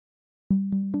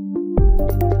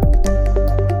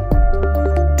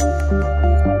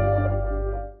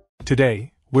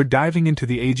Today, we're diving into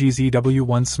the EIGIIS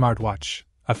EW1 Smartwatch,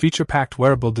 a feature-packed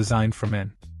wearable designed for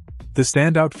men. The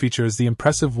standout feature is the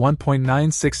impressive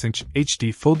 1.96-inch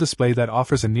HD full display that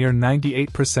offers a near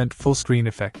 98% full-screen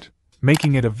effect,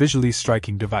 making it a visually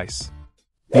striking device.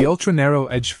 The ultra-narrow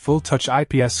edge full-touch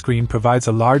IPS screen provides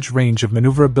a large range of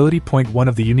maneuverability. One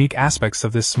of the unique aspects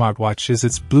of this smartwatch is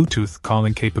its Bluetooth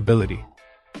calling capability.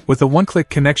 With a one-click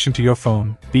connection to your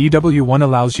phone, the EW1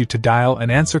 allows you to dial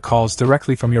and answer calls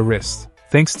directly from your wrist,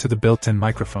 thanks to the built-in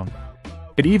microphone.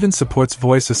 It even supports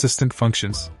voice assistant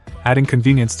functions, adding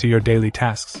convenience to your daily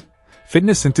tasks.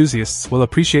 Fitness enthusiasts will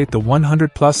appreciate the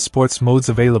 100+ sports modes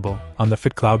available on the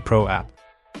FitCloud Pro app.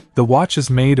 The watch is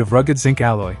made of rugged zinc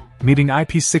alloy, meeting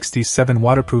IP67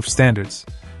 waterproof standards,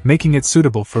 making it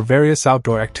suitable for various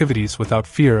outdoor activities without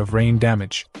fear of rain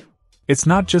damage. It's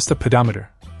not just a pedometer.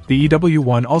 The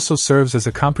EW1 also serves as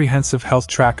a comprehensive health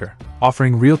tracker,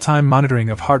 offering real-time monitoring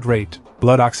of heart rate,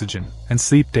 blood oxygen, and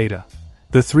sleep data.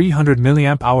 The 300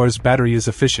 mAh battery is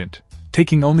efficient,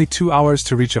 taking only 2 hours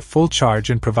to reach a full charge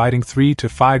and providing 3 to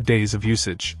 5 days of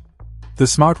usage. The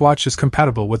smartwatch is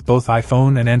compatible with both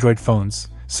iPhone and Android phones,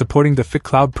 supporting the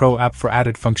FitCloud Pro app for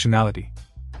added functionality.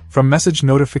 From message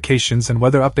notifications and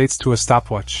weather updates to a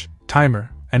stopwatch, timer,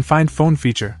 and find phone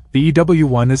feature, the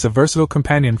EW1 is a versatile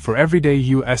companion for everyday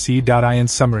use. In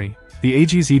summary, the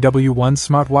EIGIIS EW1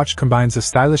 smartwatch combines a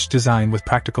stylish design with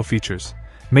practical features,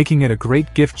 making it a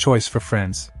great gift choice for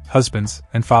friends, husbands,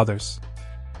 and fathers.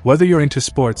 Whether you're into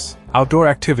sports, outdoor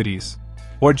activities,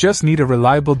 or just need a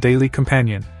reliable daily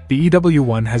companion, the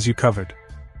EW1 has you covered.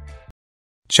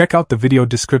 Check out the video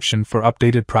description for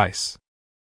updated price.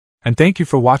 And thank you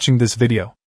for watching this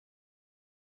video.